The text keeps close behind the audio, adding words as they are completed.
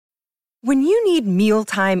When you need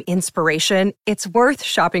mealtime inspiration, it's worth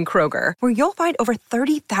shopping Kroger, where you'll find over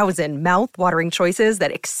 30,000 mouth-watering choices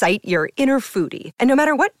that excite your inner foodie. And no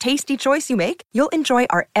matter what tasty choice you make, you'll enjoy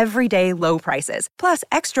our everyday low prices, plus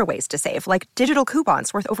extra ways to save, like digital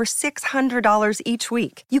coupons worth over $600 each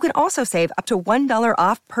week. You can also save up to $1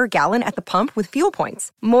 off per gallon at the pump with fuel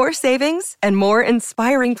points. More savings and more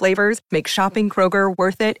inspiring flavors make shopping Kroger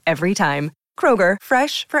worth it every time. Kroger,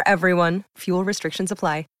 fresh for everyone. Fuel restrictions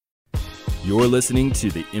apply. You're listening to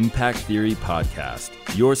the Impact Theory Podcast,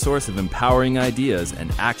 your source of empowering ideas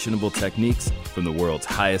and actionable techniques from the world's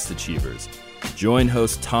highest achievers. Join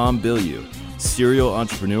host Tom Bilyeu, serial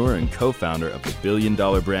entrepreneur and co-founder of the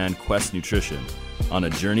billion-dollar brand Quest Nutrition, on a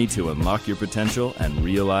journey to unlock your potential and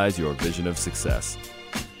realize your vision of success.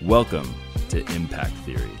 Welcome to Impact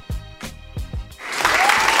Theory.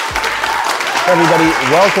 Everybody,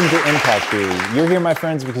 welcome to Impact Theory. You're here, my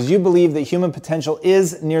friends, because you believe that human potential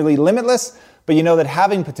is nearly limitless, but you know that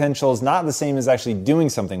having potential is not the same as actually doing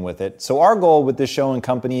something with it. So our goal with this show and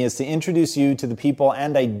company is to introduce you to the people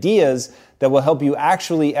and ideas that will help you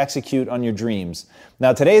actually execute on your dreams.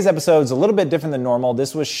 Now, today's episode is a little bit different than normal.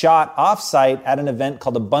 This was shot off-site at an event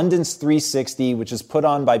called Abundance 360, which is put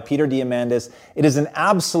on by Peter Diamandis. It is an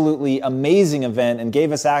absolutely amazing event and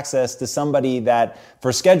gave us access to somebody that, for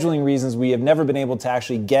scheduling reasons, we have never been able to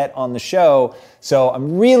actually get on the show. So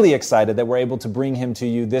I'm really excited that we're able to bring him to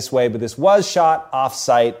you this way, but this was shot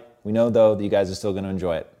off-site. We know, though, that you guys are still going to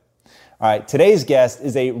enjoy it. All right, today's guest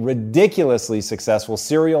is a ridiculously successful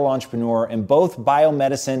serial entrepreneur in both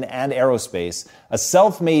biomedicine and aerospace, a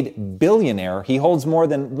self-made billionaire. He holds more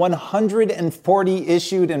than 140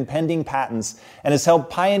 issued and pending patents and has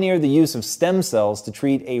helped pioneer the use of stem cells to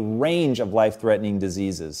treat a range of life-threatening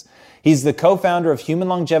diseases. He's the co-founder of Human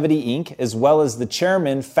Longevity, Inc., as well as the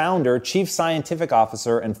chairman, founder, chief scientific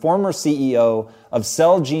officer, and former CEO of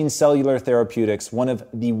Celgene Cellular Therapeutics, one of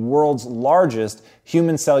the world's largest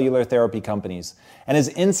human cellular therapy companies. And his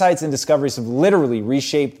insights and discoveries have literally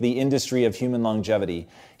reshaped the industry of human longevity.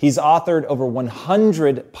 He's authored over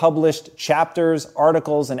 100 published chapters,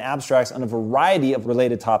 articles, and abstracts on a variety of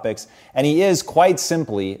related topics, and he is, quite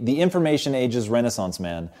simply, the information age's Renaissance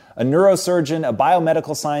man, a neurosurgeon, a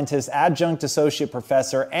biomedical scientist, adjunct associate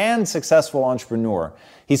professor, and successful entrepreneur.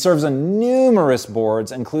 He serves on numerous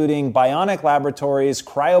boards, including Bionic Laboratories,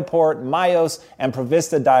 Cryoport, Myos, and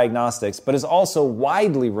Provista Diagnostics, but is also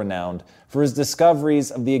widely renowned for his discoveries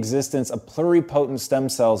of the existence of pluripotent stem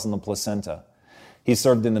cells in the placenta. He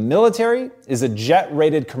served in the military, is a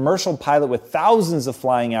jet-rated commercial pilot with thousands of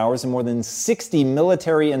flying hours in more than 60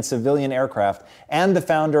 military and civilian aircraft, and the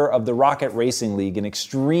founder of the Rocket Racing League, an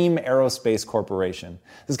extreme aerospace corporation.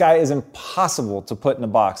 This guy is impossible to put in a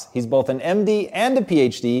box. He's both an MD and a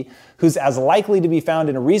PhD, who's as likely to be found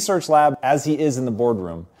in a research lab as he is in the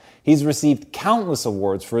boardroom. He's received countless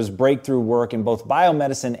awards for his breakthrough work in both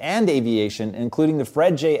biomedicine and aviation, including the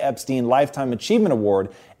Fred J. Epstein Lifetime Achievement Award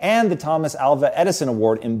and the Thomas Alva Edison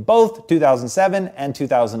Award in both 2007 and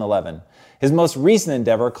 2011. His most recent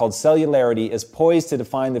endeavor, called Cellularity, is poised to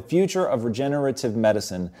define the future of regenerative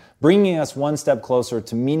medicine, bringing us one step closer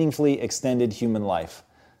to meaningfully extended human life.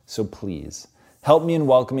 So please, help me in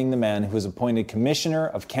welcoming the man who was appointed Commissioner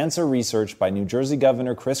of Cancer Research by New Jersey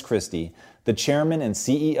Governor Chris Christie, the chairman and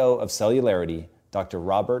CEO of Cellularity, Dr.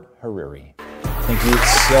 Robert Hariri. Thank you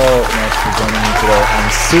so much for joining me today.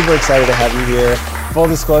 I'm super excited to have you here. Full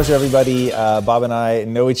disclosure, everybody, Bob and I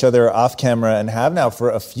know each other off camera and have now for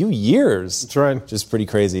a few years. That's right. Just pretty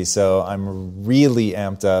crazy. So I'm really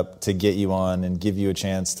amped up to get you on and give you a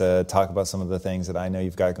chance to talk about some of the things that I know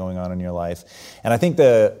you've got going on in your life. And I think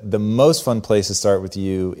the most fun place to start with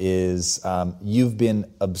you is you've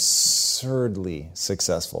been absurdly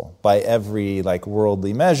successful by every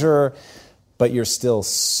worldly measure, but you're still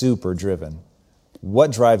super driven.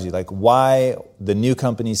 What drives you? Why the new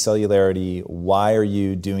company Cellularity? Why are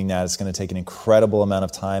you doing that? It's going to take an incredible amount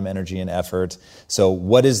of time, energy, and effort. So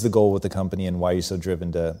what is the goal with the company, and why are you so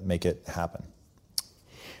driven to make it happen?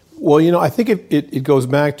 Well, I think it goes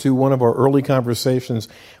back to one of our early conversations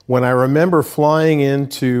when I remember flying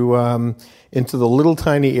into the little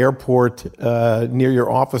tiny airport near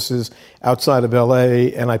your offices outside of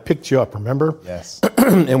LA, and I picked you up, remember? Yes.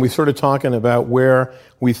 And we started talking about where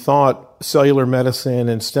we thought cellular medicine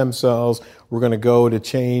and stem cells were going to go to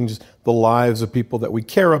change the lives of people that we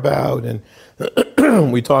care about. And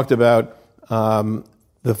we talked about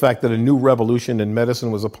the fact that a new revolution in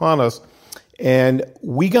medicine was upon us. And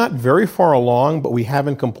we got very far along, but we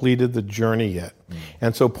haven't completed the journey yet.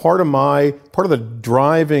 And so part of the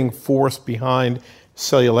driving force behind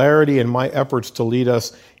Cellularity and my efforts to lead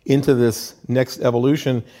us into this next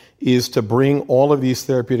evolution is to bring all of these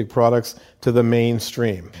therapeutic products to the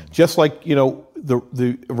mainstream. Just like,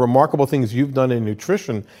 the remarkable things you've done in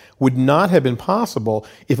nutrition would not have been possible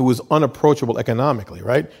if it was unapproachable economically,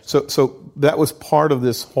 right? So that was part of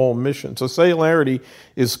this whole mission. So Cellularity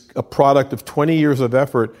is a product of 20 years of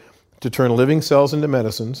effort to turn living cells into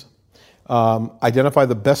medicines, identify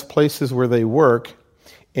the best places where they work,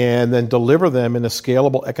 and then deliver them in a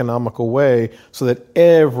scalable, economical way so that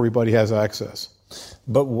everybody has access.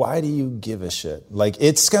 But why do you give a shit? Like,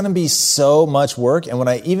 it's going to be so much work. And when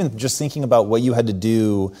I even just thinking about what you had to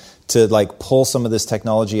do to like pull some of this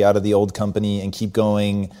technology out of the old company and keep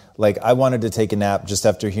going, like I wanted to take a nap just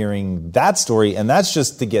after hearing that story. And that's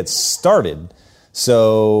just to get started.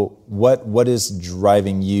 So what is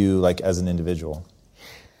driving you like as an individual?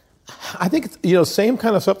 I think, same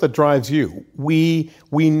kind of stuff that drives you. We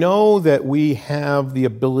know that we have the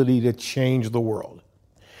ability to change the world.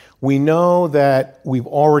 We know that we've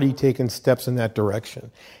already taken steps in that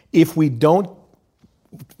direction. If we don't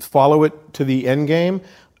follow it to the end game,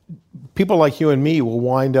 people like you and me will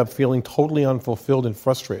wind up feeling totally unfulfilled and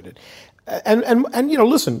frustrated. And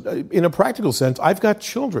listen, in a practical sense, I've got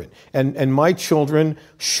children, and my children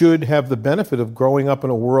should have the benefit of growing up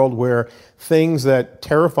in a world where things that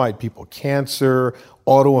terrified people, cancer,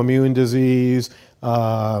 autoimmune disease,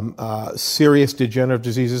 serious degenerative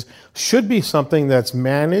diseases, should be something that's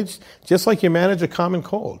managed just like you manage a common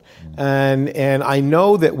cold. And I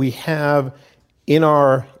know that we have in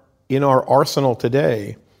our arsenal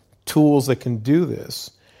today tools that can do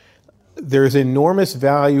this. There's enormous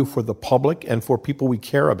value for the public and for people we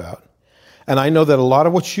care about. And I know that a lot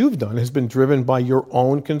of what you've done has been driven by your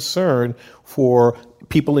own concern for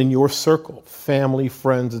people in your circle, family,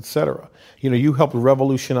 friends, etc. You helped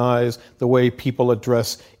revolutionize the way people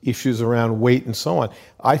address issues around weight and so on.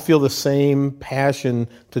 I feel the same passion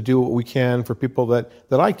to do what we can for people that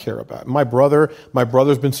I care about. My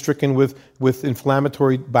brother's been stricken with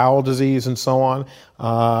inflammatory bowel disease and so on.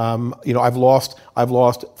 I've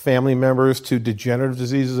lost family members to degenerative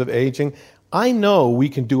diseases of aging. I know we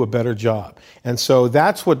can do a better job, and so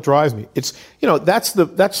that's what drives me. It's that's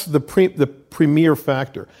the premier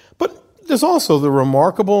factor. But there's also the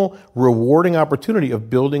remarkable, rewarding opportunity of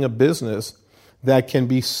building a business that can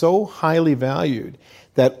be so highly valued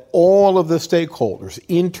that all of the stakeholders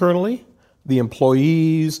internally, the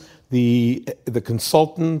employees, the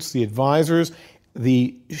consultants, the advisors,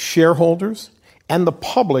 the shareholders, and the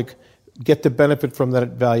public get to benefit from that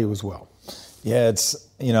value as well. Yeah, it's,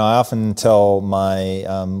 I often tell my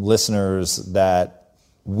listeners that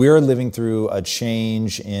we're living through a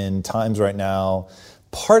change in times right now,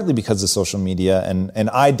 partly because of social media, and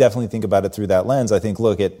I definitely think about it through that lens. I think,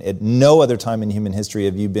 look, at no other time in human history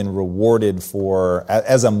have you been rewarded for,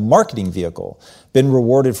 as a marketing vehicle, been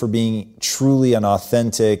rewarded for being truly an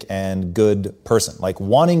authentic and good person. Like,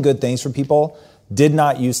 wanting good things for people did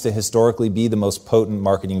not used to historically be the most potent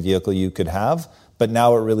marketing vehicle you could have, but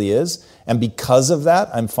now it really is. And because of that,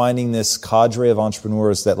 I'm finding this cadre of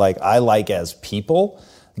entrepreneurs that I like as people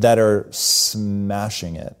that are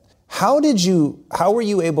smashing it. How were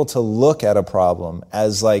you able to look at a problem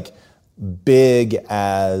as big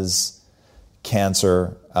as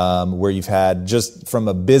cancer, where you've had, just from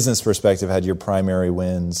a business perspective, had your primary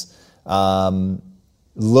wins,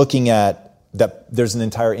 looking at that there's an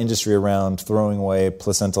entire industry around throwing away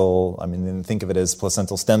think of it as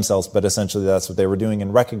placental stem cells, but essentially that's what they were doing,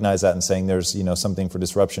 and recognize that and saying there's, something for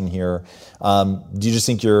disruption here. Do you just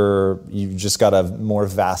think you've just got a more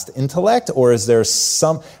vast intellect, or is there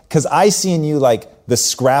because I see in you the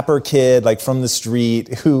scrapper kid, from the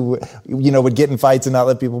street who, would get in fights and not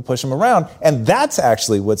let people push him around. And that's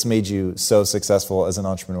actually what's made you so successful as an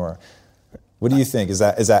entrepreneur. What do you think? Is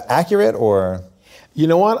that accurate, or? You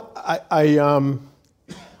know what? I'm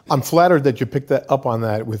flattered that you picked that up on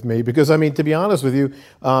that with me, because to be honest with you,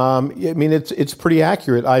 it's pretty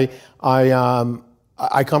accurate.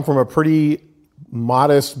 I come from a pretty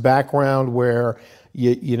modest background where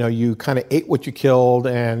you kind of ate what you killed,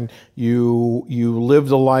 and you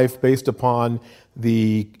lived a life based upon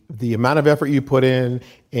the amount of effort you put in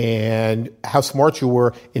and how smart you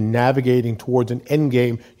were in navigating towards an end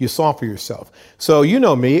game you saw for yourself. So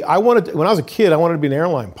me, when I was a kid, I wanted to be an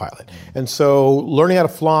airline pilot. And so learning how to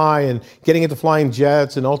fly and getting into flying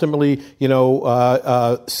jets, and ultimately,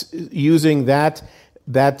 using that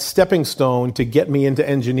stepping stone to get me into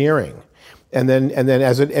engineering. And then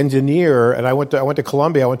as an engineer, and I went to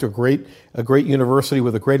Columbia, I went to a great university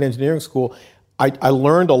with a great engineering school. I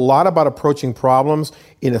learned a lot about approaching problems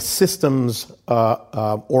in a systems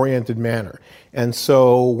oriented manner. And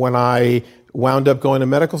so when I wound up going to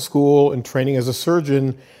medical school and training as a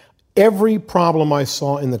surgeon, Every problem I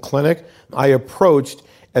saw in the clinic, I approached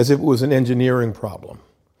as if it was an engineering problem.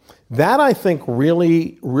 That, I think,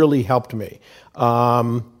 really, really helped me.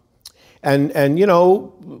 And you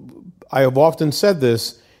know, I have often said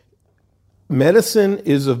this, medicine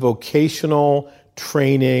is a vocational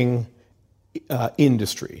training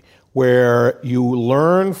industry where you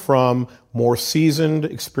learn from more seasoned,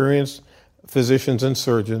 experienced physicians and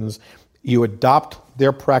surgeons, you adopt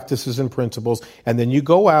their practices and principles, and then you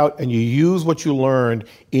go out and you use what you learned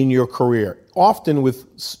in your career, often with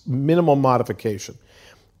minimal modification.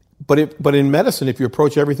 But in medicine, if you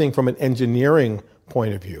approach everything from an engineering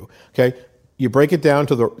point of view, okay, you break it down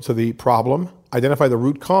to the problem, identify the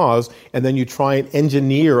root cause, and then you try and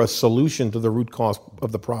engineer a solution to the root cause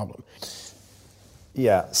of the problem.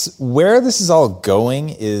 Yeah, so where this is all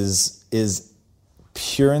going is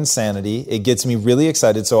pure insanity. It gets me really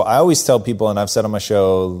excited. So I always tell people, and I've said on my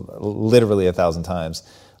show literally 1,000 times,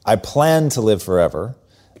 I plan to live forever.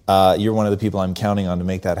 You're one of the people I'm counting on to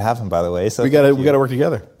make that happen, by the way. So we got to work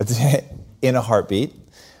together. In a heartbeat.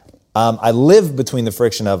 I live between the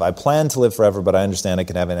friction of I plan to live forever, but I understand I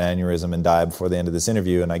could have an aneurysm and die before the end of this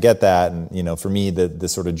interview, and I get that. And you know, for me, the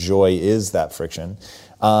sort of joy is that friction.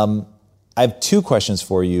 I have two questions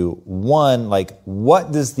for you. One, like,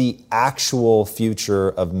 what does the actual future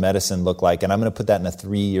of medicine look like? And I'm going to put that in a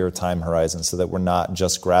 3-year time horizon so that we're not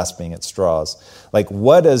just grasping at straws. Like,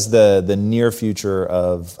 what does the near future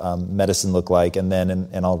of medicine look like? And then,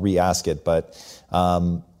 and I'll re-ask it, but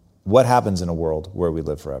what happens in a world where we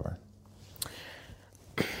live forever?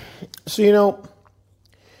 So, you know,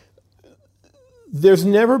 there's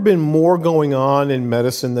never been more going on in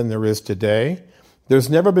medicine than there is today. There's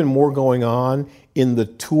never been more going on in the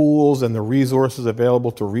tools and the resources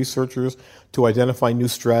available to researchers to identify new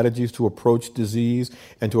strategies to approach disease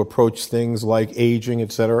and to approach things like aging,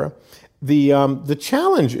 et cetera. The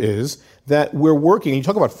challenge is that we're working, you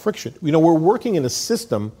talk about friction, you know, we're working in a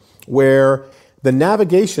system where the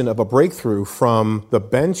navigation of a breakthrough from the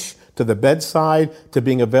bench to the bedside to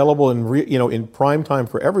being available in prime time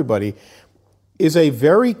for everybody is a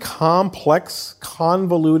very complex,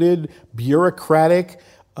 convoluted, bureaucratic,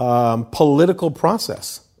 political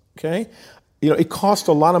process. Okay, you know, it costs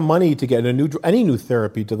a lot of money to get any new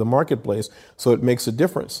therapy to the marketplace, so it makes a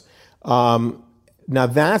difference. Now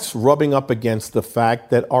that's rubbing up against the fact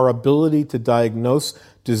that our ability to diagnose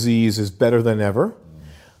disease is better than ever.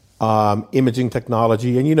 Imaging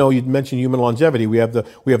technology, and you know, you mentioned human longevity. We have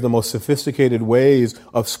the most sophisticated ways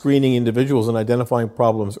of screening individuals and identifying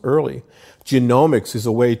problems early. Genomics is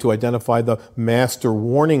a way to identify the master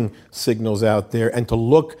warning signals out there and to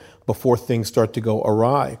look before things start to go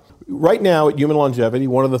awry. Right now at Human Longevity,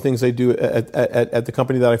 one of the things they do at the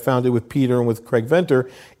company that I founded with Peter and with Craig Venter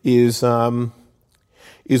is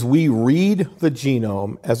we read the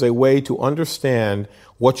genome as a way to understand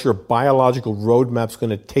what your biological roadmap's going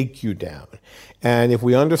to take you down. And if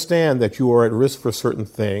we understand that you are at risk for certain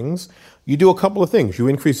things, you do a couple of things. You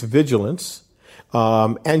increase vigilance,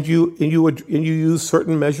 and you use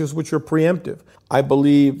certain measures which are preemptive. I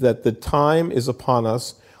believe that the time is upon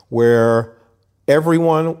us where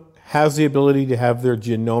everyone has the ability to have their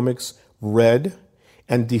genomics read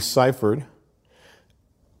and deciphered.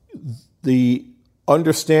 The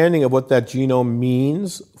understanding of what that genome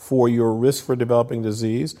means for your risk for developing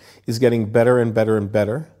disease is getting better and better and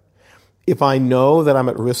better. If I know that I'm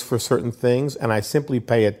at risk for certain things and I simply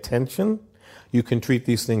pay attention, you can treat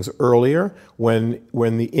these things earlier when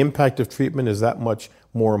the impact of treatment is that much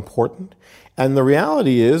more important. And the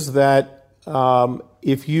reality is that the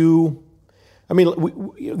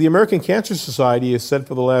American Cancer Society has said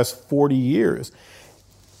for the last 40 years,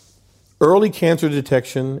 early cancer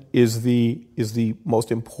detection is the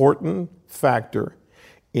most important factor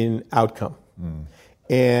in outcome.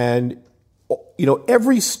 And you know,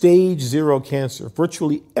 every stage 0 cancer,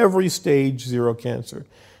 virtually every stage 0 cancer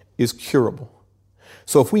is curable.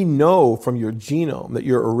 So if we know from your genome that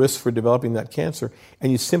you're at risk for developing that cancer,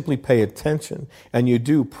 and you simply pay attention and you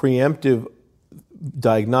do preemptive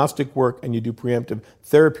diagnostic work and you do preemptive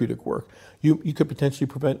therapeutic work, you could potentially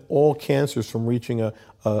prevent all cancers from reaching a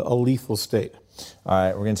lethal state. All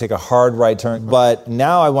right, we're going to take a hard right turn. But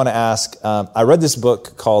now I want to ask, I read this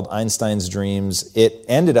book called Einstein's Dreams. It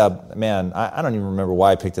ended up, man, I don't even remember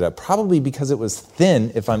why I picked it up. Probably because it was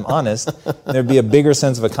thin, if I'm honest. There'd be a bigger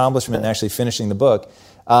sense of accomplishment in actually finishing the book.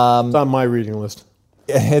 It's on my reading list.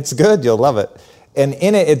 It's good. You'll love it. And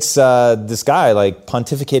in it, it's this guy like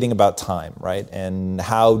pontificating about time, right? And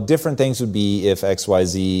how different things would be if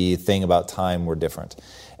XYZ thing about time were different.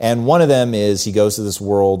 And one of them is he goes to this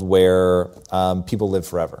world where people live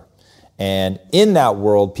forever. And in that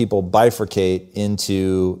world, people bifurcate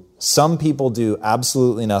into Some people do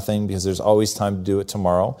absolutely nothing because there's always time to do it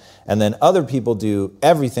tomorrow. And then other people do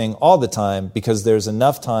everything all the time because there's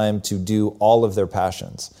enough time to do all of their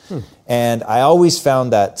passions. And I always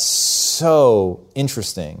found that so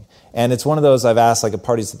interesting. And it's one of those I've asked like at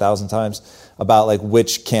parties 1,000 times about like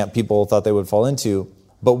which camp people thought they would fall into.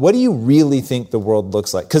 But what do you really think the world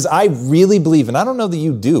looks like? Because I really believe, and I don't know that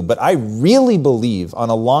you do, but I really believe on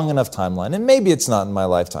a long enough timeline, and maybe it's not in my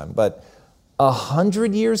lifetime, but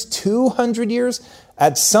 100 years, 200 years,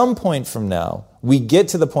 at some point from now, we get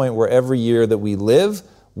to the point where every year that we live,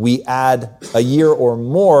 we add a year or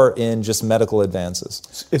more in just medical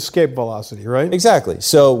advances. Escape velocity, right? Exactly.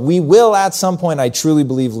 So we will at some point, I truly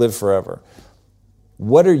believe, live forever.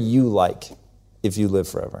 What are you like if you live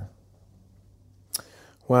forever?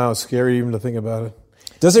 Wow, scary even to think about it.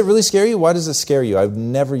 Does it really scare you? Why does it scare you? I've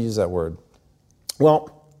never used that word.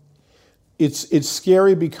 Well, it's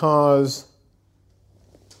scary because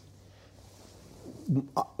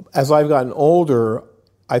as I've gotten older,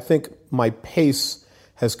 I think my pace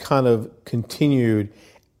has kind of continued,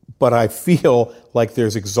 but I feel like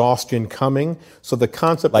there's exhaustion coming. So the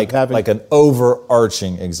concept of having like an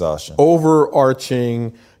overarching exhaustion.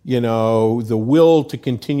 Overarching, the will to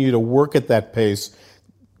continue to work at that pace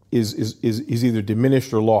is either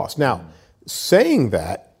diminished or lost. Now, saying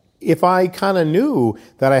that, if I kind of knew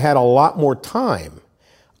that I had a lot more time,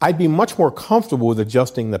 I'd be much more comfortable with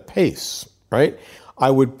adjusting the pace, right?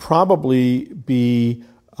 I would probably be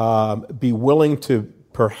willing to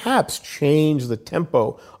perhaps change the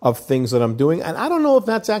tempo of things that I'm doing, and I don't know if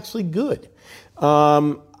that's actually good.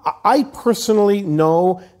 I personally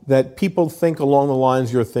know that people think along the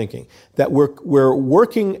lines you're thinking, that we're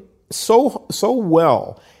working so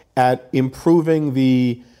well at improving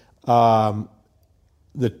the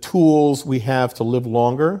tools we have to live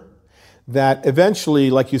longer, that eventually,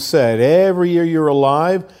 like you said, every year you're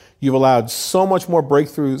alive, you've allowed so many more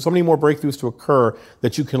breakthroughs to occur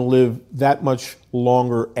that you can live that much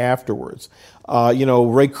longer afterwards.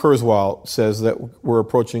 Ray Kurzweil says that we're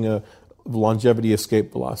approaching a longevity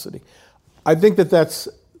escape velocity. I think that's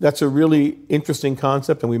a really interesting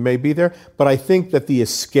concept, and we may be there, but I think that the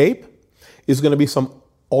escape is going to be some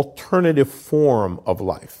alternative form of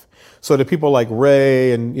life. So to people like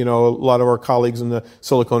Ray and a lot of our colleagues in the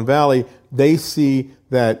Silicon Valley, they see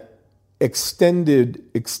that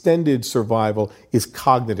extended survival is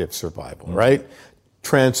cognitive survival, right?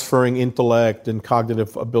 Transferring intellect and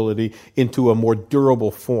cognitive ability into a more durable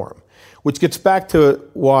form. Which gets back to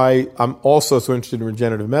why I'm also so interested in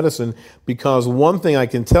regenerative medicine, because one thing I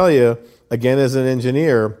can tell you, again as an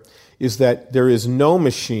engineer, is that there is no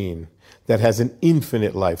machine that has an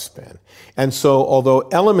infinite lifespan. And so although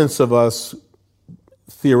elements of us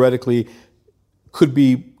theoretically could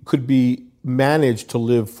be managed to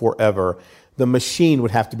live forever, the machine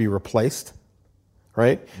would have to be replaced,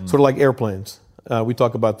 right? Sort of like airplanes. We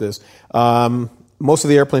talk about this. Most of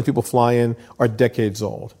the airplanes people fly in are decades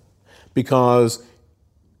old, because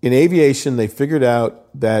in aviation they figured out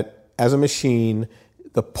that as a machine,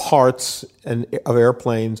 the parts of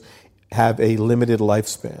airplanes have a limited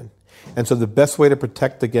lifespan. And so the best way to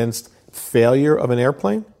protect against failure of an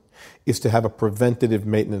airplane is to have a preventative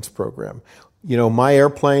maintenance program. My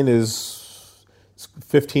airplane is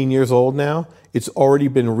 15 years old now. It's already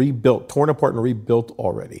been rebuilt, torn apart and rebuilt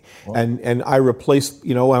already. Wow. And I replaced,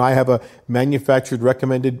 and I have a manufactured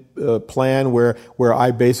recommended plan where I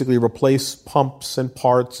basically replace pumps and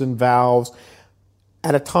parts and valves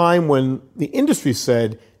at a time when the industry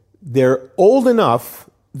said they're old enough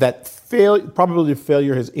that probability of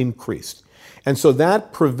failure has increased. And so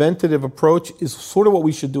that preventative approach is sort of what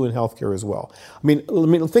we should do in healthcare as well. I mean,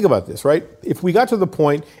 think about this, right? If we got to the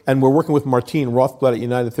point, and we're working with Martine Rothblatt at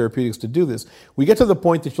United Therapeutics to do this, we get to the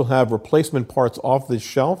point that you'll have replacement parts off the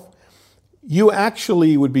shelf, you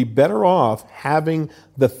actually would be better off having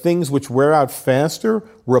the things which wear out faster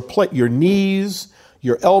replace your knees,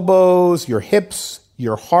 your elbows, your hips,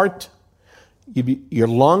 your heart, your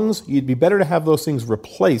lungs. You'd be better to have those things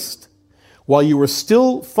replaced while you were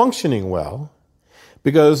still functioning well,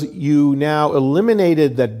 because you now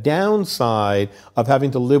eliminated the downside of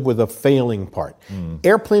having to live with a failing part.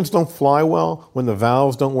 Airplanes don't fly well when the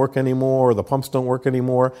valves don't work anymore or the pumps don't work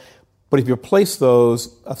anymore. But if you replace those,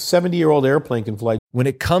 a 70-year-old airplane can fly When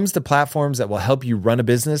it comes to platforms that will help you run a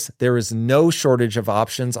business, there is no shortage of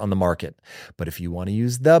options on the market. But if you want to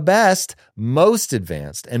use the best, most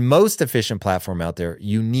advanced, and most efficient platform out there,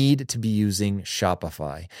 you need to be using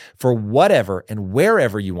Shopify. For whatever and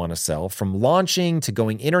wherever you want to sell, from launching to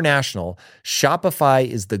going international, Shopify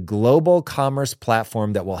is the global commerce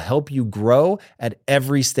platform that will help you grow at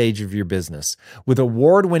every stage of your business. With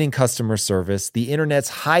award-winning customer service, the internet's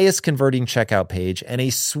highest converting checkout page, and a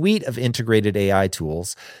suite of integrated AI tools,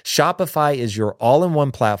 Shopify is your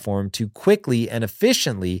all-in-one platform to quickly and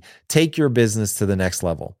efficiently take your business to the next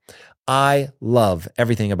level. I love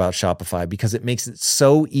everything about Shopify because it makes it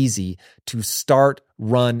so easy to start,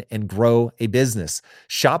 run, and grow a business.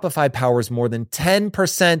 Shopify powers more than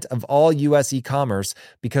 10% of all US e-commerce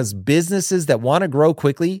because businesses that want to grow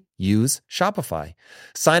quickly use Shopify.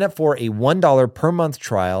 Sign up for a $1 per month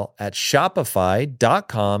trial at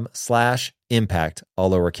shopify.com/impact,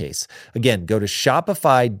 all lowercase. Again, go to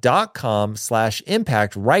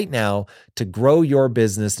shopify.com/impact right now to grow your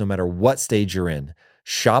business no matter what stage you're in.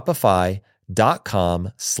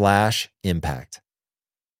 Shopify.com/impact.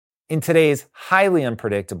 In today's highly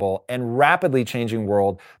unpredictable and rapidly changing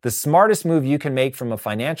world, the smartest move you can make from a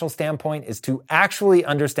financial standpoint is to actually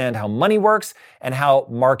understand how money works and how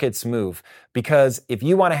markets move. Because if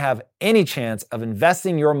you want to have any chance of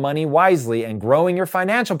investing your money wisely and growing your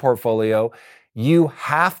financial portfolio, you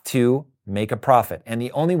have to make a profit. And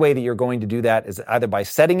the only way that you're going to do that is either by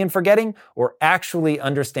setting and forgetting or actually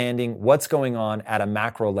understanding what's going on at a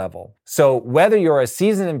macro level. So whether you're a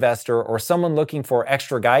seasoned investor or someone looking for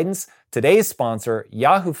extra guidance, today's sponsor,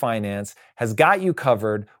 Yahoo Finance, has got you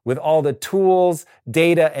covered with all the tools,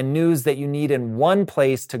 data, and news that you need in one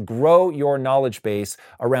place to grow your knowledge base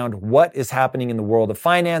around what is happening in the world of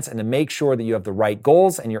finance and to make sure that you have the right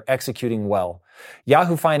goals and you're executing well.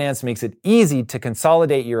 Yahoo Finance makes it easy to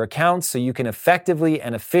consolidate your accounts so you can effectively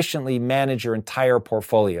and efficiently manage your entire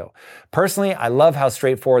portfolio. Personally, I love how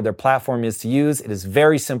straightforward their platform is to use. It is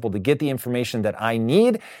very simple to get the information that I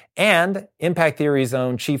need, and Impact Theory's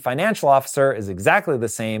own Chief Financial Officer is exactly the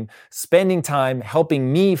same, spending time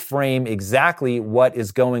helping me frame exactly what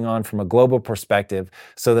is going on from a global perspective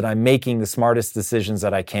so that I'm making the smartest decisions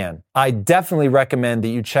that I can. I definitely recommend that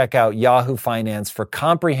you check out Yahoo Finance for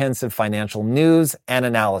comprehensive financial news and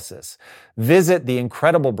analysis. Visit the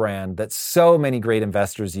incredible brand that so many great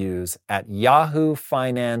investors use at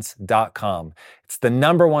yahoofinance.com. It's the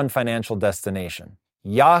 #1 financial destination.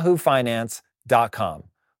 yahoofinance.com.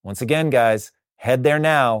 Once again, guys, head there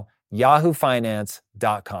now,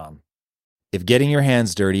 yahoofinance.com. If getting your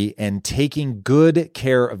hands dirty and taking good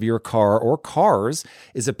care of your car or cars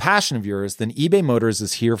is a passion of yours, then eBay Motors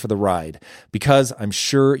is here for the ride. Because I'm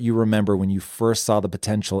sure you remember when you first saw the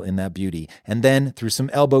potential in that beauty. And then through some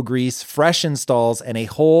elbow grease, fresh installs, and a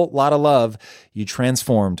whole lot of love, you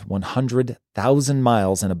transformed 100,000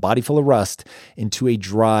 miles and a body full of rust into a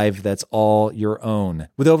drive that's all your own.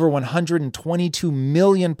 With over 122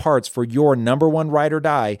 million parts for your #1 ride or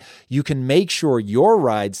die, you can make sure your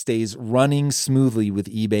ride stays running smoothly with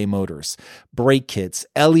eBay Motors. Brake kits,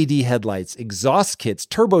 LED headlights, exhaust kits,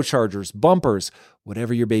 turbochargers, bumpers,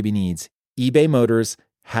 whatever your baby needs, eBay Motors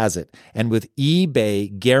has it. And with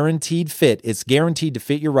eBay Guaranteed Fit, it's guaranteed to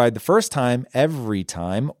fit your ride the first time, every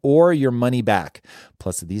time, or your money back.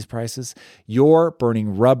 Plus, at these prices, you're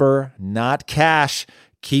burning rubber, not cash.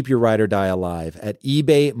 Keep your ride or die alive at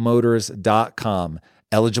ebaymotors.com.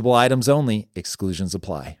 Eligible items only. Exclusions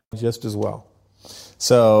apply. Just as well.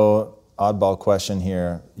 So, oddball question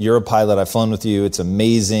here. You're a pilot. I've flown with you. It's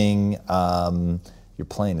amazing. Your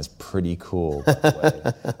plane is pretty cool, by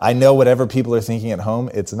the way. I know whatever people are thinking at home,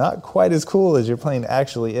 it's not quite as cool as your plane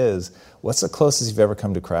actually is. What's the closest you've ever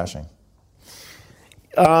come to crashing?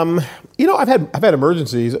 I've had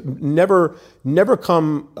emergencies. Never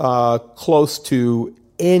come close to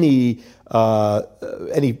any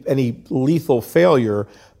lethal failure.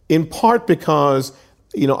 In part because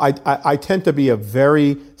I tend to be a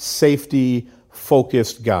very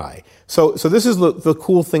safety-focused guy. So this is the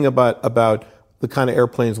cool thing about the kind of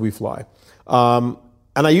airplanes we fly. And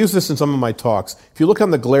I use this in some of my talks. If you look on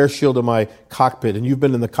the glare shield of my cockpit, and you've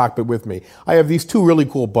been in the cockpit with me, I have these two really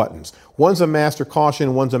cool buttons. One's a master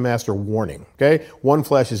caution, one's a master warning. Okay, one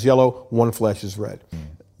flashes yellow, one flashes red.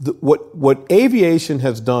 What aviation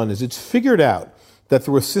has done is it's figured out that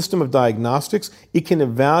through a system of diagnostics, it can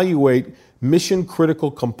evaluate mission-critical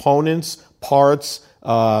components, parts,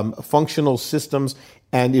 functional systems,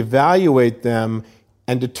 and evaluate them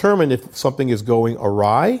and determine if something is going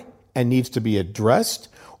awry and needs to be addressed,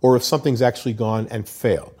 or if something's actually gone and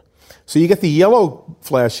failed. So you get the yellow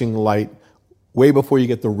flashing light way before you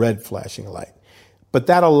get the red flashing light. But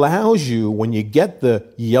that allows you, when you get the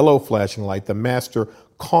yellow flashing light, the master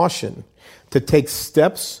caution, to take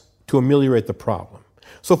steps to ameliorate the problem.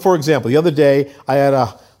 So, for example, the other day I had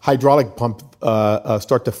a hydraulic pump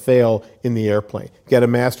start to fail in the airplane. Get a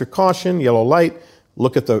master caution, yellow light.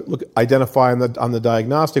 Identify on the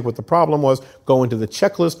diagnostic what the problem was. Go into the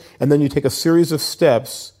checklist, and then you take a series of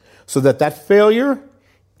steps so that failure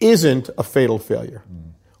isn't a fatal failure.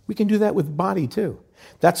 We can do that with body too.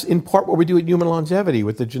 That's in part what we do at Human Longevity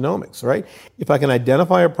with the genomics, right? If I can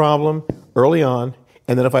identify a problem early on,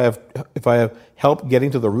 and then if I have help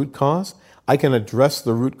getting to the root cause, I can address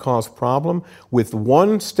the root cause problem with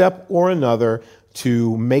one step or another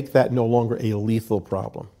to make that no longer a lethal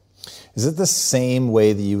problem. Is it the same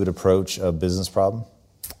way that you would approach a business problem?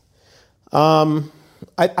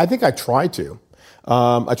 I think I try to.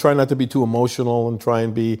 I try not to be too emotional and try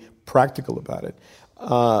and be practical about it.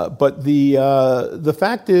 But the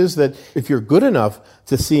fact is that if you're good enough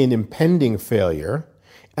to see an impending failure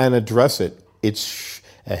and address it, it's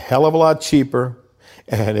a hell of a lot cheaper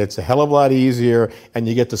and it's a hell of a lot easier, and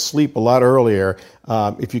you get to sleep a lot earlier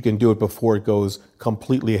if you can do it before it goes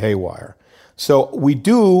completely haywire. So we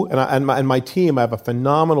do, and my team, I have a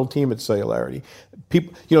phenomenal team at Cellularity.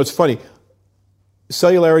 People, it's funny.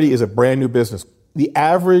 Cellularity is a brand new business. The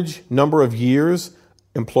average number of years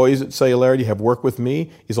employees at Cellularity have worked with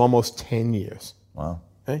me is almost 10 years. Wow.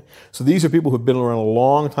 Okay? So these are people who've been around a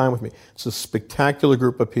long time with me. It's a spectacular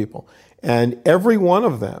group of people. And every one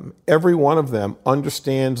of them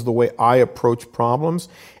understands the way I approach problems.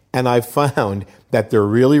 And I've found that they're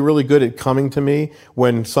really, really good at coming to me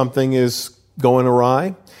when something is going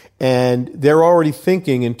awry. And they're already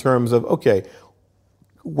thinking in terms of, okay,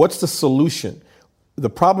 what's the solution?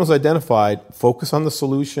 The problem's identified, focus on the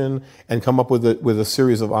solution, and come up with a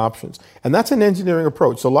series of options. And that's an engineering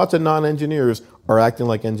approach. So lots of non-engineers are acting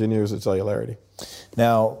like engineers at Cellularity.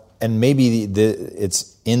 Now, and maybe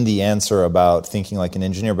it's in the answer about thinking like an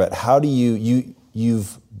engineer, but how do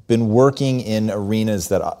you've been working in arenas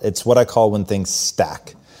that it's what I call when things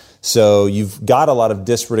stack. So you've got a lot of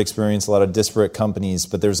disparate experience, a lot of disparate companies,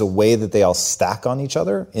 but there's a way that they all stack on each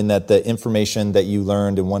other in that the information that you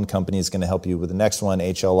learned in one company is going to help you with the next one.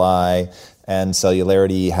 HLI and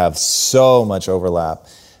Cellularity have so much overlap.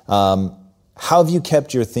 How have you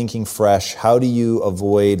kept your thinking fresh? How do you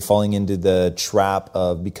avoid falling into the trap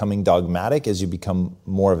of becoming dogmatic as you become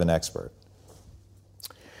more of an expert?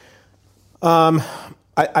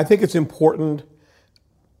 I think it's important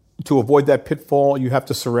to avoid that pitfall. You have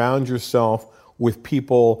to surround yourself with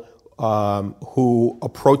people who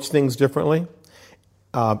approach things differently,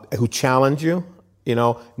 who challenge you.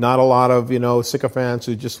 Not a lot of sycophants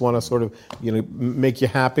who just want to sort of make you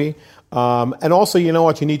happy. And also, you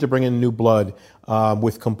need to bring in new blood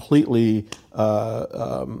with completely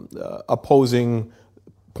opposing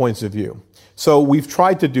points of view. So we've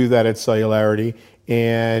tried to do that at Cellularity,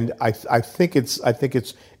 and I think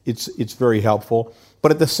it's very helpful.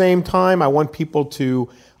 But at the same time, I want people to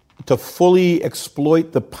fully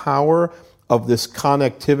exploit the power of this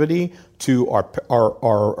connectivity to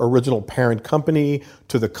our original parent company,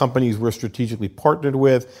 to the companies we're strategically partnered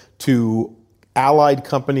with, to allied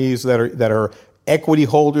companies that are equity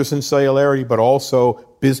holders in Cellularity, but also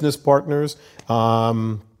business partners.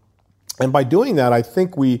 And by doing that, I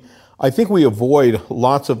think we avoid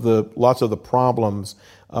lots of the problems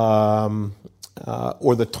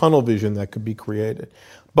or the tunnel vision that could be created.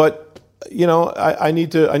 But I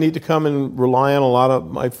need to come and rely on a lot of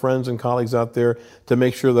my friends and colleagues out there to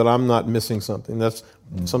make sure that I'm not missing something. That's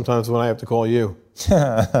sometimes when I have to call you.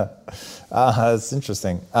 That's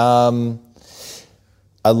interesting.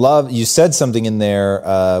 I love, you said something in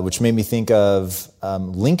there which made me think of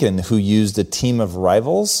Lincoln, who used a team of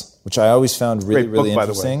rivals, which I always found really, Great book, really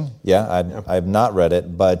interesting. By the way. Yeah, I have not read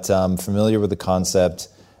it, but familiar with the concept.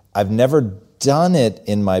 I've never done it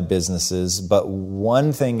in my businesses, but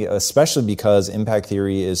one thing, especially because impact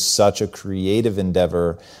theory is such a creative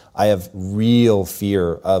endeavor, I have real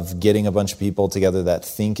fear of getting a bunch of people together that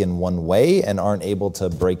think in one way and aren't able to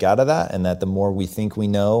break out of that, and that the more we think we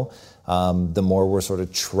know, the more we're sort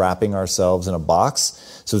of trapping ourselves in a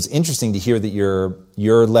box. So it's interesting to hear that you're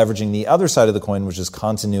leveraging the other side of the coin, which is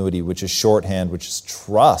continuity, which is shorthand, which is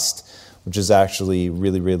trust, which is actually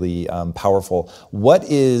really, really powerful. What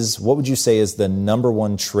would you say is the number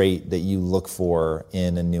one trait that you look for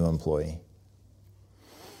in a new employee?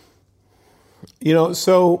 There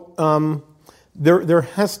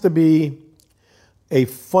has to be a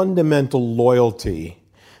fundamental loyalty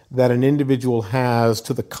that an individual has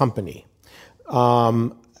to the company.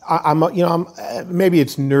 maybe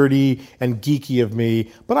it's nerdy and geeky of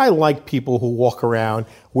me, but I like people who walk around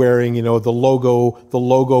wearing, the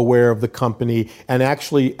logo wear of the company, and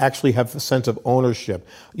actually have a sense of ownership.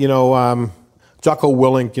 Jocko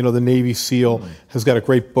Willink, the Navy SEAL, has got a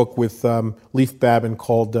great book with Leif Babin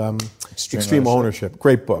called Extreme Ownership.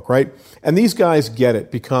 Great book, right? And these guys get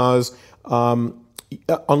it because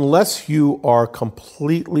unless you are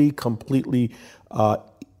completely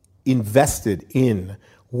invested in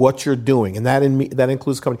what you're doing, and that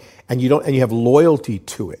includes company, and you have loyalty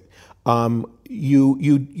to it,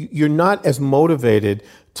 you're not as motivated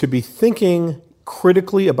to be thinking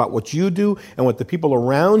critically about what you do and what the people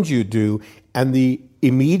around you do, and the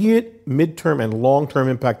immediate, midterm, and long-term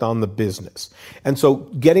impact on the business. And so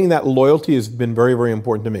getting that loyalty has been very, very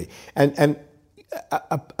important to me. And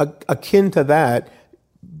akin to that,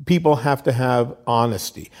 people have to have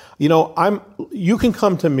honesty. You can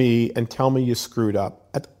come to me and tell me you screwed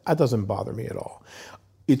up. That doesn't bother me at all.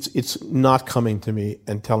 It's not coming to me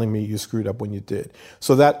and telling me you screwed up when you did.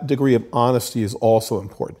 So that degree of honesty is also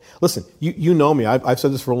important. Listen, you know me. I've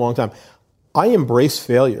said this for a long time. I embrace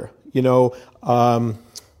failure.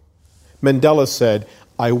 Mandela said,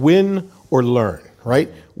 "I win or learn." Right?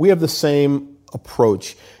 We have the same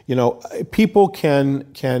approach. People can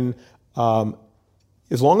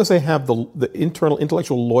as long as they have the internal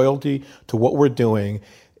intellectual loyalty to what we're doing,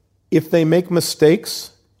 if they make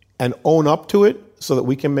mistakes and own up to it so that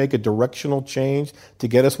we can make a directional change to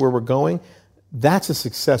get us where we're going, that's a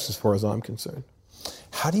success as far as I'm concerned.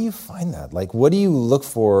 How do you find that? Like, what do you look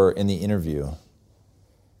for in the interview?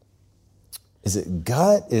 Is it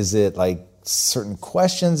gut? Is it like certain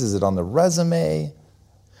questions? Is it on the resume?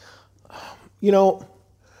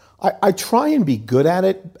 I try and be good at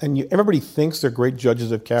it, and everybody thinks they're great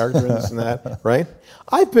judges of character and this and that, right?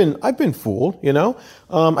 I've been fooled,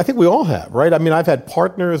 I think we all have, right? I mean, I've had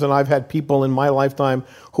partners and I've had people in my lifetime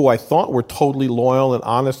who I thought were totally loyal and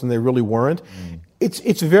honest, and they really weren't.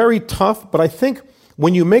 It's very tough, but I think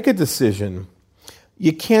when you make a decision,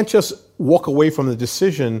 you can't just walk away from the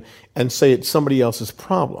decision and say it's somebody else's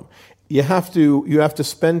problem. You have to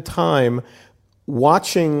spend time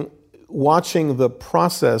watching the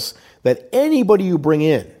process that anybody you bring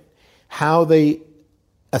in, how they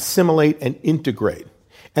assimilate and integrate.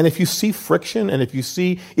 And if you see friction, and if you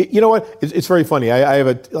see, it's very funny. I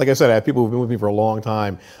have people who've been with me for a long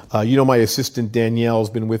time. My assistant Danielle's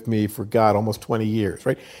been with me for almost 20 years,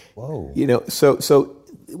 right? Whoa. So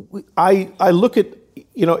I look at,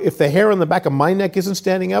 if the hair on the back of my neck isn't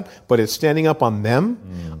standing up, but it's standing up on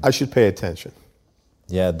them, I should pay attention.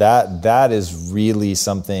 Yeah, that is really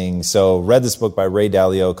something. So read this book by Ray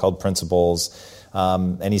Dalio called Principles.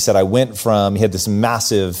 And he said, he had this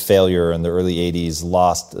massive failure in the early 80s,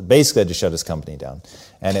 basically had to shut his company down.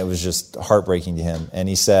 And it was just heartbreaking to him. And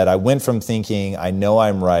he said, I went from thinking, I know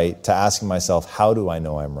I'm right, to asking myself, how do I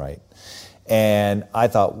know I'm right? And I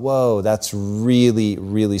thought, whoa, that's really,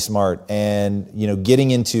 really smart. And,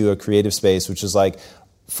 getting into a creative space, which is like,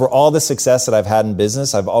 for all the success that I've had in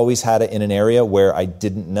business, I've always had it in an area where I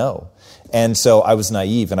didn't know. And so I was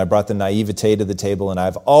naive, and I brought the naivete to the table, and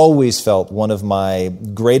I've always felt one of my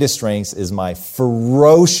greatest strengths is my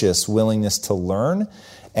ferocious willingness to learn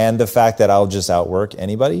and the fact that I'll just outwork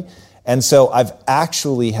anybody. And so I've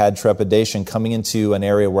actually had trepidation coming into an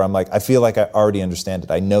area where I'm like, I feel like I already understand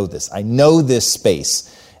it. I know this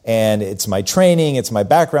space. And it's my training, it's my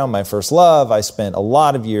background, my first love. I spent a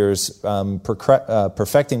lot of years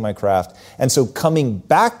perfecting my craft. And so coming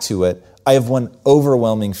back to it, I have one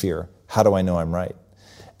overwhelming fear. How do I know I'm right?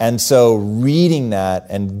 And so reading that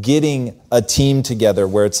and getting a team together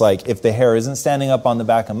where it's like, if the hair isn't standing up on the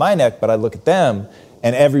back of my neck, but I look at them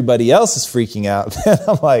and everybody else is freaking out, then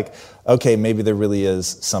I'm like, okay, maybe there really is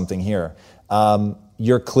something here.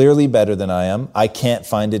 You're clearly better than I am. I can't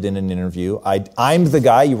find it in an interview. I'm the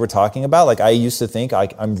guy you were talking about. Like, I used to think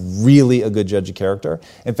I'm really a good judge of character.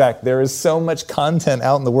 In fact, there is so much content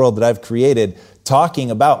out in the world that I've created talking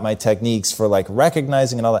about my techniques for like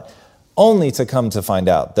recognizing and all that, only to come to find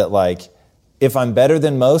out that like, if I'm better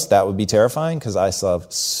than most, that would be terrifying because I still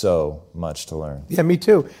have so much to learn. Yeah, me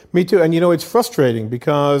too. And it's frustrating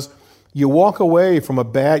because you walk away from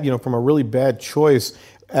from a really bad choice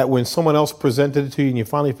when someone else presented it to you and you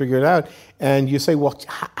finally figure it out, and you say, well,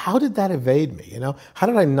 how did that evade me? How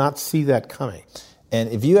did I not see that coming? And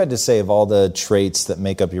if you had to say of all the traits that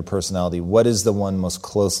make up your personality, what is the one most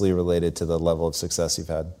closely related to the level of success you've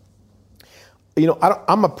had?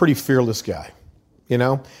 I'm a pretty fearless guy.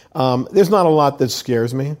 There's not a lot that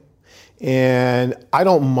scares me. And I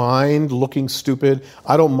don't mind looking stupid.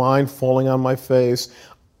 I don't mind falling on my face.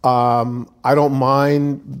 I don't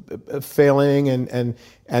mind failing and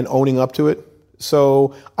owning up to it.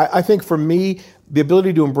 So I think for me, the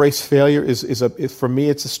ability to embrace failure is for me,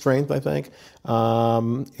 it's a strength, I think.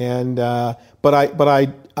 But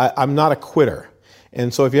I'm not a quitter.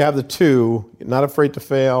 And so if you have the two, you're not afraid to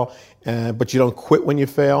fail, but you don't quit when you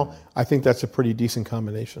fail, I think that's a pretty decent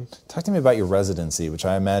combination. Talk to me about your residency, which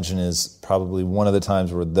I imagine is probably one of the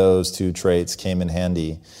times where those two traits came in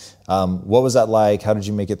handy. What was that like? How did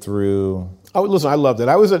you make it through? Oh, listen, I loved it.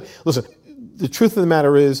 Listen, the truth of the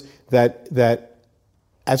matter is that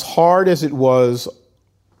as hard as it was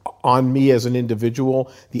on me as an individual,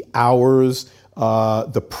 the hours,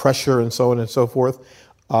 the pressure, and so on and so forth,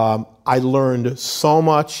 I learned so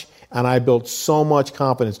much, and I built so much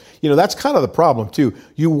confidence. That's kind of the problem, too.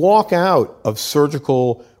 You walk out of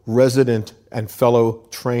surgical resident and fellow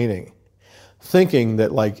training thinking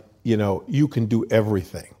that, you can do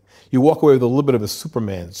everything. You walk away with a little bit of a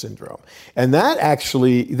Superman syndrome. And that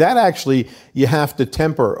actually you have to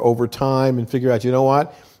temper over time and figure out, you know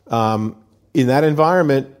what? In that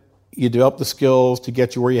environment, you develop the skills to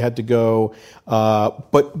get you where you had to go.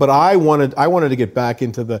 But I wanted to get back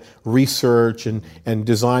into the research and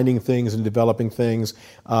designing things and developing things.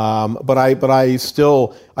 But I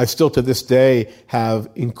still to this day have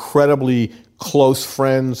incredibly close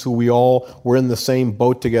friends who we all were in the same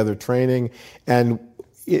boat together training. And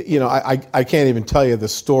I can't even tell you the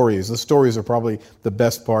stories. The stories are probably the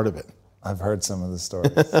best part of it. I've heard some of the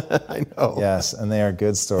stories. I know. Yes, and they are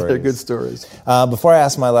good stories. They're good stories. Before I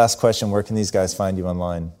ask my last question, where can these guys find you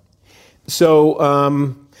online? So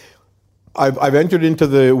I've entered into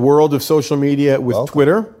the world of social media with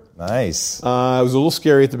Twitter. Nice. It was a little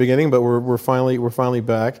scary at the beginning, but we're finally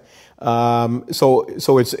back. So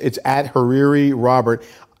it's at Hariri Robert.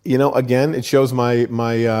 Again, it shows my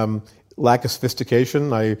lack of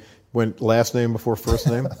sophistication. I went last name before first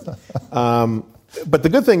name. But the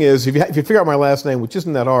good thing is, if you figure out my last name, which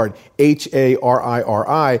isn't that hard,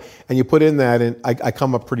 Hariri, and you put in that, and I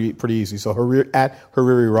come up pretty easy. So at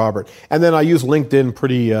Hariri Robert, and then I use LinkedIn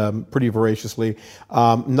pretty voraciously.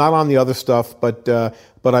 Not on the other stuff, but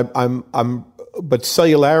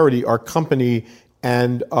Cellularity, our company,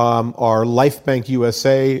 and our LifeBank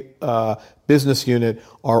USA business unit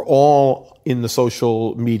are all in the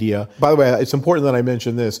social media. By the way, it's important that I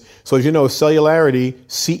mention this. So as you know, Cellularity,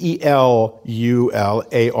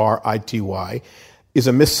 Cellularity, is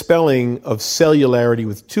a misspelling of cellularity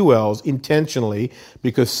with two L's intentionally,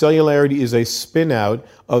 because Cellularity is a spin-out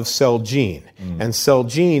of Celgene. And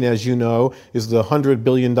Celgene, as you know, is the $100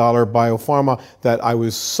 billion biopharma that I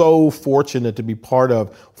was so fortunate to be part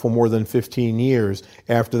of for more than 15 years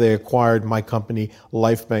after they acquired my company,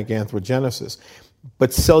 LifeBank Anthrogenesis.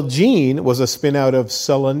 But Celgene was a spin-out of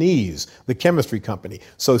Celanese, the chemistry company.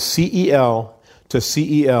 So CEL to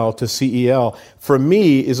CEL to CEL, for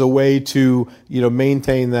me, is a way to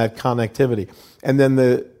maintain that connectivity. And then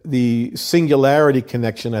the singularity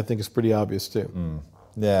connection, I think, is pretty obvious too.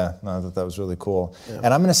 Yeah, no, I thought that was really cool. Yeah. And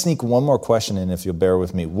I'm going to sneak one more question in, if you'll bear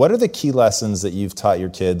with me. What are the key lessons that you've taught your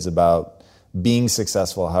kids about being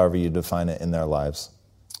successful, however you define it, in their lives?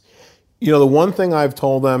 The one thing I've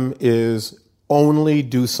told them is only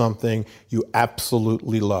do something you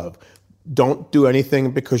absolutely love. Don't do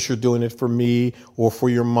anything because you're doing it for me or for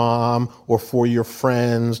your mom or for your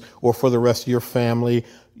friends or for the rest of your family.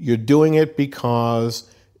 You're doing it because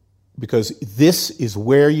this is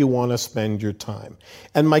where you want to spend your time.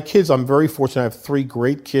 And my kids, I'm very fortunate. I have three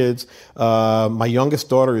great kids. My youngest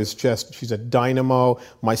daughter she's a dynamo.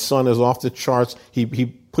 My son is off the charts. He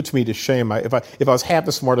puts me to shame. If I was half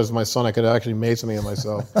as smart as my son, I could have actually made something of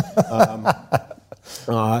myself.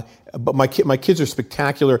 But my kids are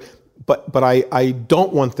spectacular. But I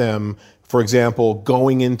don't want them, for example,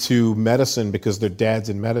 going into medicine because their dad's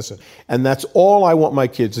in medicine. And that's all I want my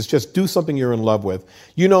kids, is just do something you're in love with.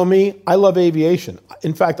 You know me, I love aviation.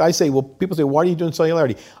 In fact, people say, why are you doing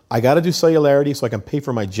Cellularity? I got to do Cellularity so I can pay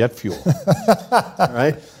for my jet fuel. All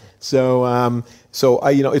right? So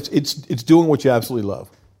it's doing what you absolutely love.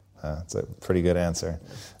 That's a pretty good answer.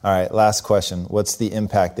 All right, last question. What's the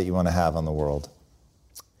impact that you want to have on the world?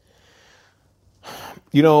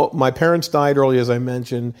 My parents died early, as I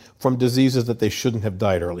mentioned, from diseases that they shouldn't have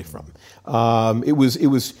died early from. My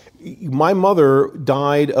mother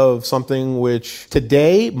died of something which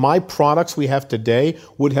today, my products we have today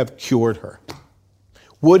would have cured her.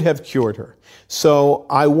 So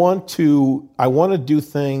I want to do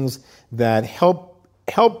things that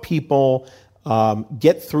help people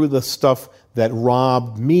get through the stuff that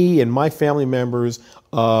robbed me and my family members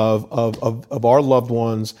of our loved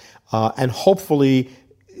ones, and hopefully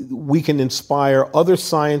we can inspire other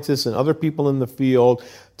scientists and other people in the field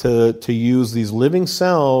to use these living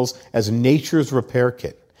cells as nature's repair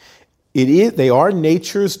kit. They are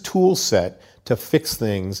nature's tool set to fix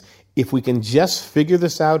things. If we can just figure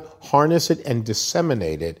this out, harness it, and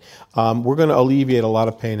disseminate it, we're going to alleviate a lot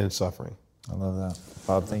of pain and suffering. I love that.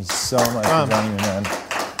 Bob, thank you so much for joining me, man.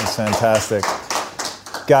 It's fantastic.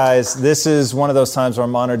 Guys, this is one of those times where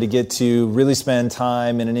I'm honored to get to really spend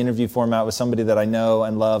time in an interview format with somebody that I know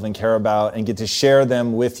and love and care about and get to share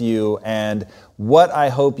them with you. And what I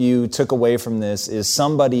hope you took away from this is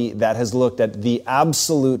somebody that has looked at the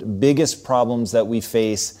absolute biggest problems that we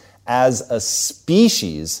face as a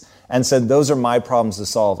species and said, those are my problems to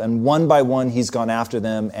solve. And one by one, he's gone after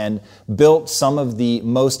them and built some of the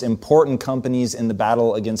most important companies in the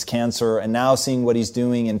battle against cancer. And now seeing what he's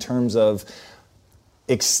doing in terms of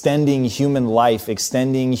extending human life,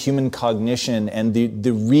 extending human cognition, and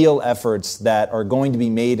the real efforts that are going to be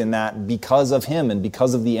made in that because of him and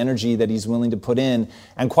because of the energy that he's willing to put in,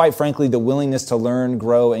 and quite frankly, the willingness to learn,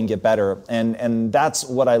 grow, and get better. And that's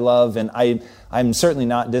what I love, and I'm certainly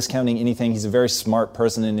not discounting anything. He's a very smart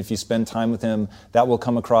person, and if you spend time with him, that will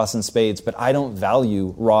come across in spades. But I don't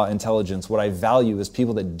value raw intelligence. What I value is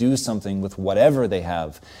people that do something with whatever they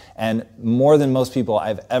have. And more than most people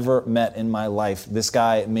I've ever met in my life, this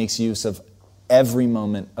guy makes use of every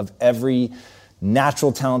moment, of every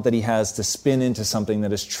natural talent that he has to spin into something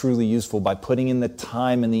that is truly useful by putting in the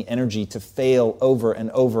time and the energy to fail over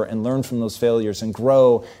and over and learn from those failures and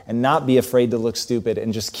grow and not be afraid to look stupid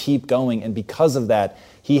and just keep going. And because of that,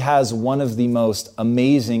 he has one of the most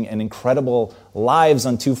amazing and incredible lives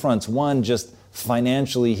on two fronts. One, just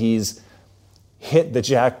financially, he's hit the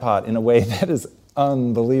jackpot in a way that is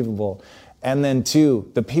unbelievable. And then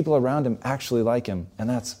two, the people around him actually like him. And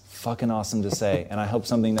that's fucking awesome to say. And I hope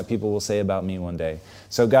something that people will say about me one day.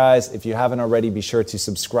 So guys, if you haven't already, be sure to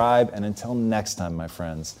subscribe. And until next time, my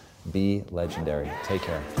friends, be legendary. Take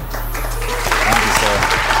care. Thank you, sir.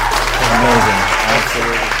 Amazing.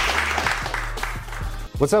 Absolutely.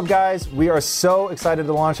 What's up, guys? We are so excited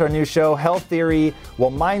to launch our new show, Health Theory.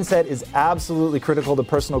 While mindset is absolutely critical to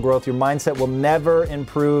personal growth, your mindset will never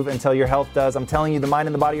improve until your health does. I'm telling you, the mind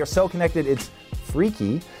and the body are so connected, it's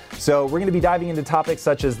freaky. So we're going to be diving into topics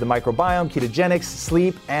such as the microbiome, ketogenics,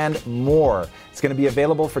 sleep, and more. It's going to be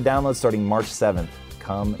available for download starting March 7th.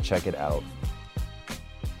 Come check it out.